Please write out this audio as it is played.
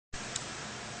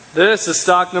This is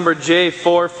stock number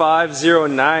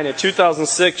J4509, a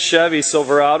 2006 Chevy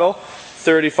Silverado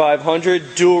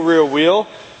 3500 dual rear wheel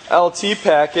LT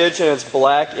package, and it's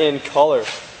black in color.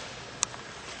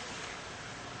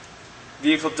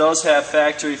 Vehicle does have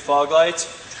factory fog lights,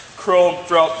 chrome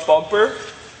front bumper.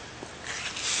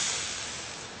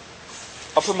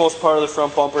 Uppermost part of the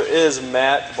front bumper is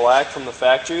matte black from the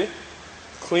factory.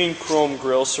 Clean chrome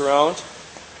grille surround.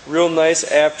 Real nice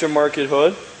aftermarket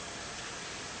hood.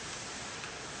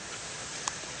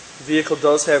 Vehicle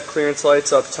does have clearance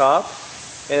lights up top,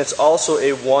 and it's also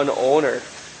a one owner.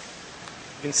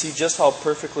 You can see just how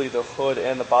perfectly the hood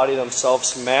and the body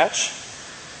themselves match.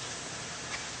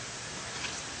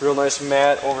 Real nice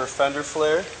matte over fender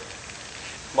flare.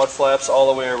 Mud flaps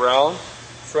all the way around.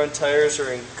 Front tires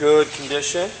are in good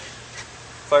condition.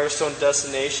 Firestone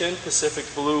Destination Pacific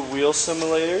Blue wheel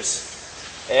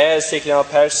simulators. As taken out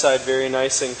patch side, very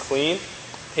nice and clean.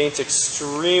 Paint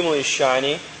extremely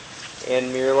shiny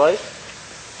and mirror-like.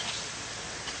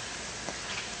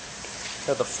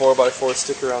 Got the 4x4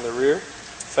 sticker on the rear.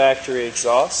 Factory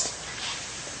exhaust.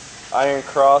 Iron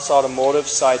Cross Automotive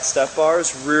side step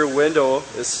bars. Rear window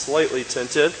is slightly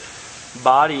tinted.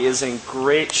 Body is in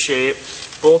great shape.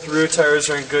 Both rear tires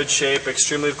are in good shape.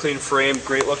 Extremely clean frame.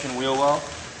 Great looking wheel well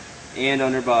and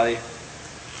underbody.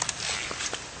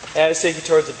 As take you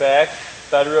towards the back,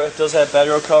 it does have bed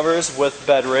rail covers with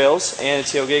bed rails and a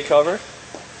tailgate cover.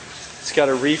 It's got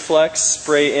a reflex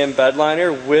spray-in bed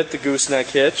liner with the gooseneck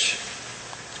hitch.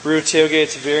 Rear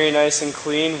tailgate's very nice and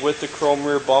clean with the chrome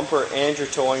rear bumper and your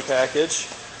towing package.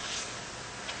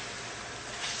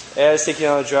 As taking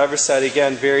on the driver's side,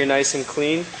 again, very nice and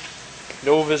clean.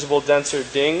 No visible dents or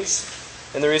dings.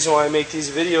 And the reason why I make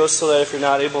these videos is so that if you're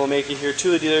not able to make it here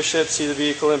to the dealership, see the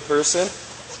vehicle in person,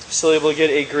 you're still able to get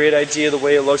a great idea of the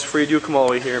way it looks before you do come all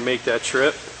the way here and make that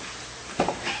trip.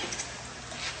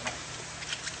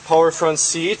 Power front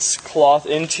seats, cloth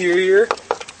interior,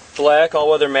 black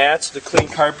all-weather mats with a clean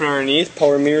carpet underneath,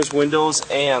 power mirrors, windows,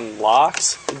 and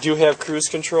locks. You do have cruise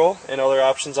control and other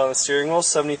options on the steering wheel.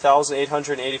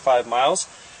 70,885 miles.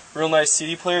 Real nice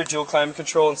CD player, dual climate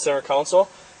control, and center console.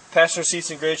 Passenger seats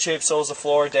in great shape, so is the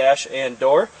floor, dash, and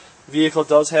door. Vehicle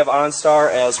does have OnStar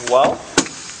as well.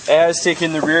 As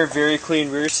taken the rear, very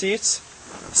clean rear seats.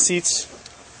 Seats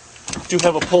do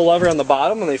have a pull lever on the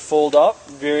bottom and they fold up.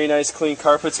 Very nice clean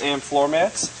carpets and floor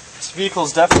mats. This vehicle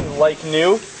is definitely like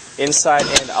new, inside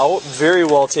and out. Very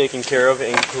well taken care of,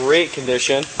 in great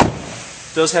condition.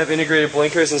 Does have integrated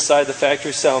blinkers inside the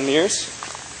factory style mirrors.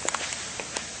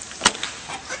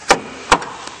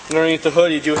 And underneath the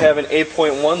hood you do have an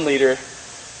 8.1 liter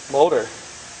motor.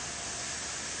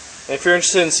 And if you're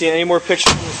interested in seeing any more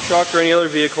pictures of this truck or any other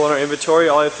vehicle in our inventory,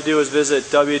 all you have to do is visit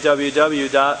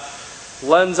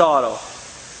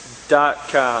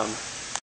www.lenzauto.com.